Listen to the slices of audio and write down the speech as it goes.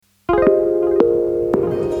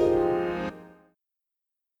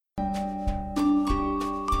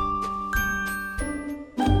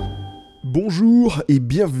Bonjour et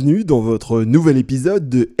bienvenue dans votre nouvel épisode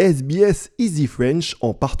de SBS Easy French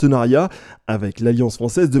en partenariat avec l'Alliance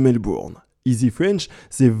française de Melbourne. Easy French,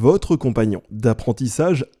 c'est votre compagnon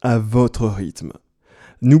d'apprentissage à votre rythme.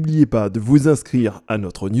 N'oubliez pas de vous inscrire à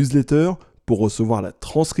notre newsletter pour recevoir la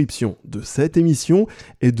transcription de cette émission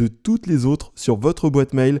et de toutes les autres sur votre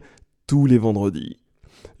boîte mail tous les vendredis.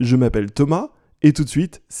 Je m'appelle Thomas et tout de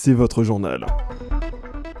suite, c'est votre journal.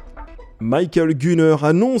 Michael Gunner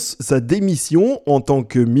annonce sa démission en tant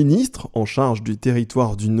que ministre en charge du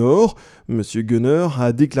territoire du Nord. Monsieur Gunner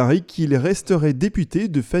a déclaré qu'il resterait député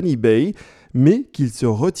de Fanny Bay, mais qu'il se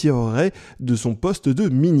retirerait de son poste de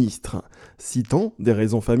ministre. Citant des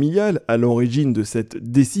raisons familiales à l'origine de cette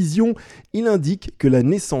décision, il indique que la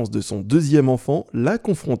naissance de son deuxième enfant l'a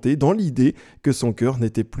confronté dans l'idée que son cœur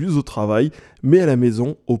n'était plus au travail, mais à la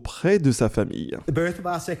maison auprès de sa famille. The birth of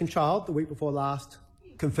our second child, the week before last,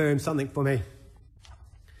 confirmed something for me.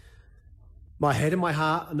 My head and my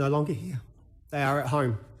heart are no longer here. They are at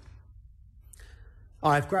home.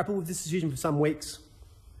 I have grappled with this decision for some weeks.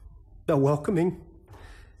 The welcoming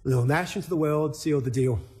little Nash into the world sealed the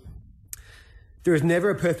deal. There is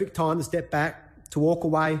never a perfect time to step back, to walk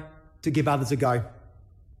away, to give others a go.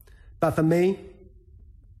 But for me,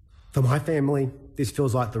 for my family, this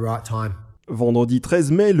feels like the right time. Vendredi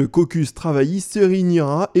 13 mai, le caucus travailliste se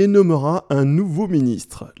réunira et nommera un nouveau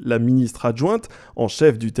ministre. La ministre adjointe en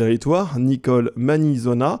chef du territoire, Nicole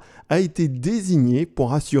Manizona, a été désignée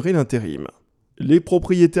pour assurer l'intérim. Les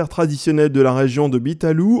propriétaires traditionnels de la région de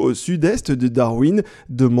Beetaloo, au sud-est de Darwin,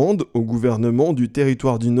 demandent au gouvernement du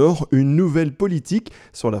territoire du Nord une nouvelle politique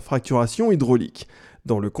sur la fracturation hydraulique,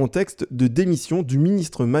 dans le contexte de démission du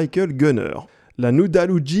ministre Michael Gunner. La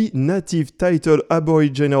Nudalluji Native Title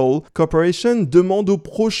Aboriginal Corporation demande au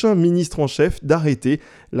prochain ministre en chef d'arrêter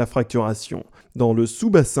la fracturation dans le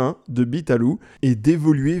sous-bassin de Beetaloo et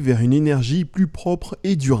d'évoluer vers une énergie plus propre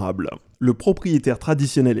et durable. Le propriétaire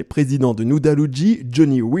traditionnel et président de Nudalluji,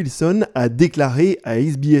 Johnny Wilson, a déclaré à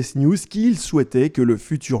SBS News qu'il souhaitait que le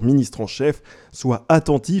futur ministre en chef soit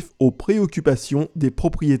attentif aux préoccupations des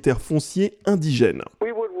propriétaires fonciers indigènes.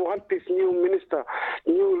 We would want this new minister,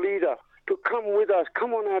 new leader, to come with us,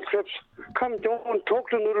 come on our trips, come down, talk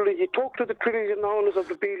to Nudalluji, talk to the traditional owners of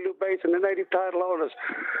the Beetaloo Basin, the native title owners,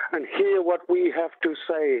 and hear what we have to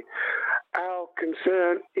say. Our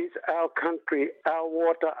concern is our country, our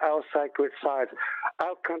water, our sacred sites.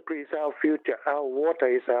 Our country is our future, our water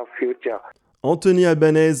is our future. Anthony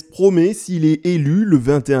Albanese promet, s'il est élu le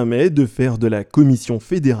 21 mai, de faire de la Commission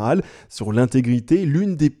fédérale sur l'intégrité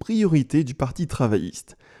l'une des priorités du Parti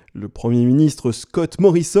travailliste. Le Premier ministre Scott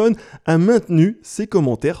Morrison a maintenu ses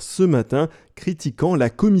commentaires ce matin, critiquant la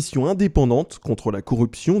commission indépendante contre la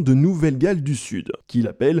corruption de Nouvelle-Galles du Sud, qu'il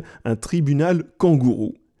appelle un tribunal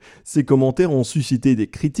kangourou. Ces commentaires ont suscité des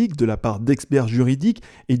critiques de la part d'experts juridiques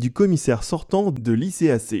et du commissaire sortant de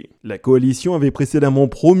l'ICAC. La coalition avait précédemment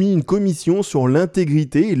promis une commission sur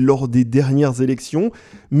l'intégrité lors des dernières élections,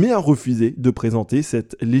 mais a refusé de présenter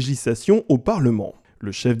cette législation au Parlement.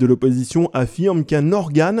 Le chef de l'opposition affirme qu'un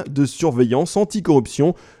organe de surveillance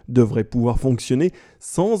anticorruption devrait pouvoir fonctionner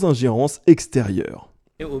sans ingérence extérieure.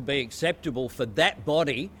 It will be acceptable for that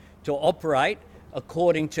body to operate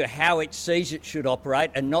according to how it sees it should operate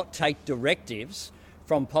and not take directives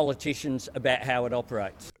from politicians about how it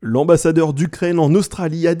operates. L'ambassadeur d'Ukraine en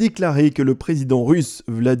Australie a déclaré que le président russe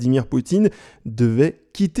Vladimir Poutine devait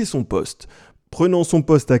quitter son poste. Prenant son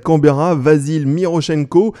poste à Canberra, Vasyl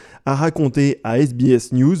Miroshenko a raconté à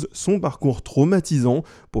SBS News son parcours traumatisant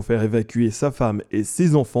pour faire évacuer sa femme et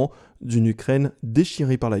ses enfants d'une Ukraine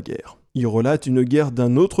déchirée par la guerre. Il relate une guerre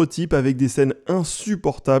d'un autre type avec des scènes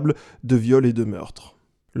insupportables de viol et de meurtre.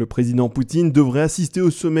 Le président Poutine devrait assister au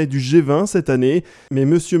sommet du G20 cette année, mais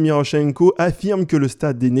M. Miroshenko affirme que le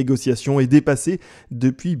stade des négociations est dépassé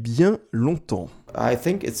depuis bien longtemps. I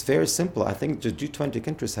think it's very simple. I think the G20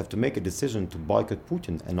 countries have to make a decision to boycott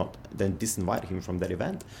Putin and not then disinvite him from that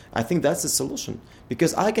event. I think that's the solution.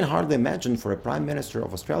 Because I can hardly imagine for a Prime Minister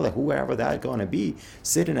of Australia, whoever that's going to be,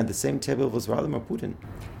 sitting at the same table with Vladimir Putin.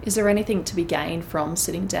 Is there anything to be gained from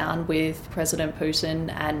sitting down with President Putin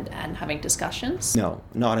and having discussions? No,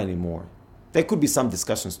 not anymore. There could be some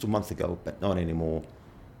discussions 2 months ago, but not anymore.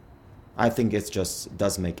 I think it just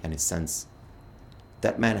doesn't make any sense.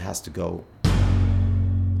 That man has to go.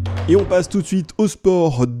 Et on passe tout de suite au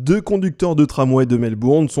sport. 2 conducteurs de tramway de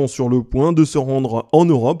Melbourne sont sur le point de se rendre en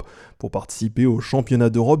Europe pour participer au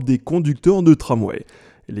championnat d'Europe des conducteurs de tramway.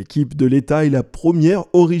 L'équipe de l'État est la première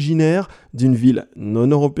originaire d'une ville non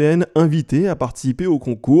européenne invitée à participer au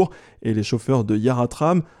concours et les chauffeurs de Yarra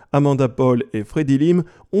Tram, Amanda Paul et Freddie Lim,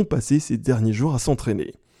 ont passé ces derniers jours à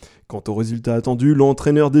s'entraîner. Quant aux résultats attendus,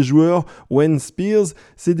 l'entraîneur des joueurs, Wayne Spears,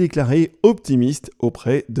 s'est déclaré optimiste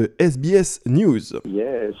auprès de SBS News.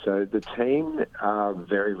 Yeah, so the team are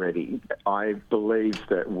very ready. I believe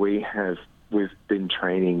that we've been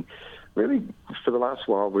training really for the last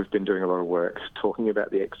while. We've been doing a lot of work talking about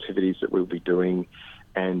the activities that we'll be doing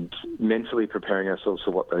and mentally preparing ourselves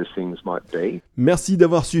for what those things might be. Merci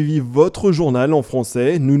d'avoir suivi votre journal en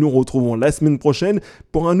français. Nous nous retrouvons la semaine prochaine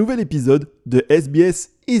pour un nouvel épisode de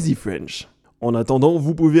SBS Easy French. En attendant,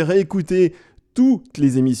 vous pouvez réécouter toutes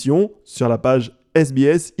les émissions sur la page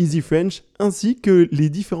SBS Easy French ainsi que les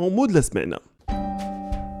différents mots de la semaine.